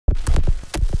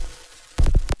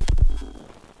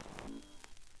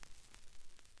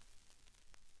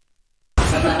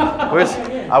Where's?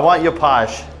 I want your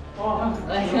posh.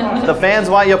 The fans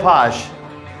want your posh.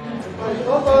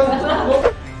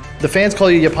 The fans call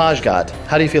you Yapaj God.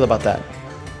 How do you feel about that?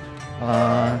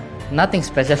 Nothing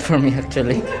special for me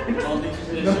actually.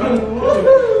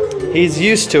 He's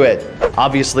used to it.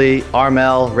 Obviously,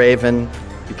 Armel, Raven,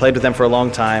 you played with them for a long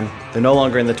time. They're no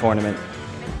longer in the tournament.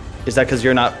 Is that because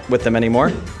you're not with them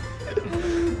anymore?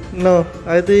 No,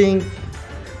 I think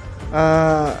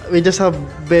we just have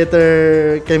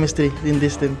better chemistry in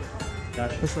this team.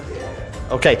 Gotcha.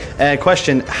 Okay, and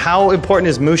question, how important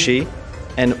is Mushi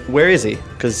and where is he?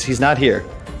 Because he's not here.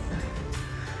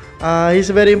 He's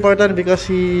very important because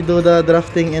he do the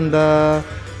drafting and the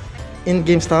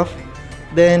in-game stuff.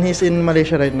 Then he's in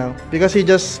Malaysia right now because he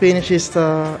just finished his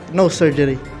nose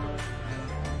surgery.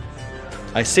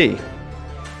 I see.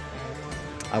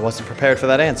 I wasn't prepared for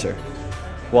that answer.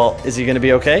 Well, is he going to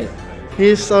be okay?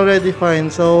 He's already fine.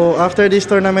 So after this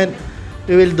tournament,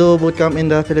 we will do bootcamp in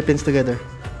the Philippines together.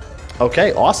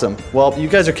 Okay, awesome. Well, you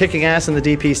guys are kicking ass in the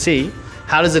DPC.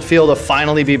 How does it feel to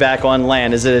finally be back on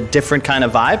LAN? Is it a different kind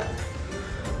of vibe?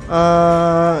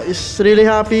 It's really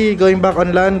happy going back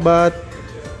on LAN, but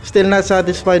still not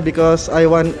satisfied because I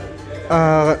want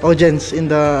audience in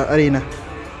the arena.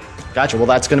 Gotcha. Well,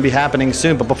 that's going to be happening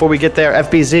soon. But before we get there,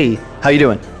 FBZ, how you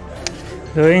doing?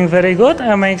 Doing very good.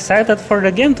 I'm excited for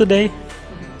the game today.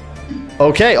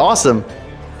 Okay, awesome.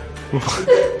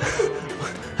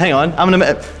 Hang on, I'm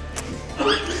gonna.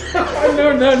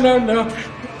 No.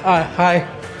 Hi.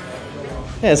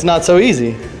 Yeah, it's not so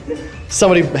easy.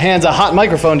 Somebody hands a hot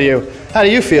microphone to you. How do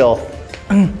you feel?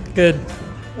 Good.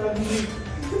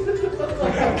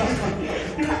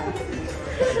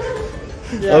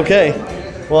 Okay.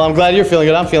 Well, I'm glad you're feeling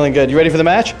good. I'm feeling good. You ready for the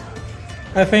match?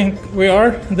 I think we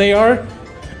are. They are.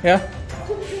 Yeah.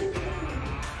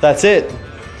 That's it.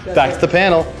 Back to the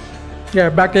panel. Yeah,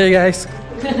 back to you guys.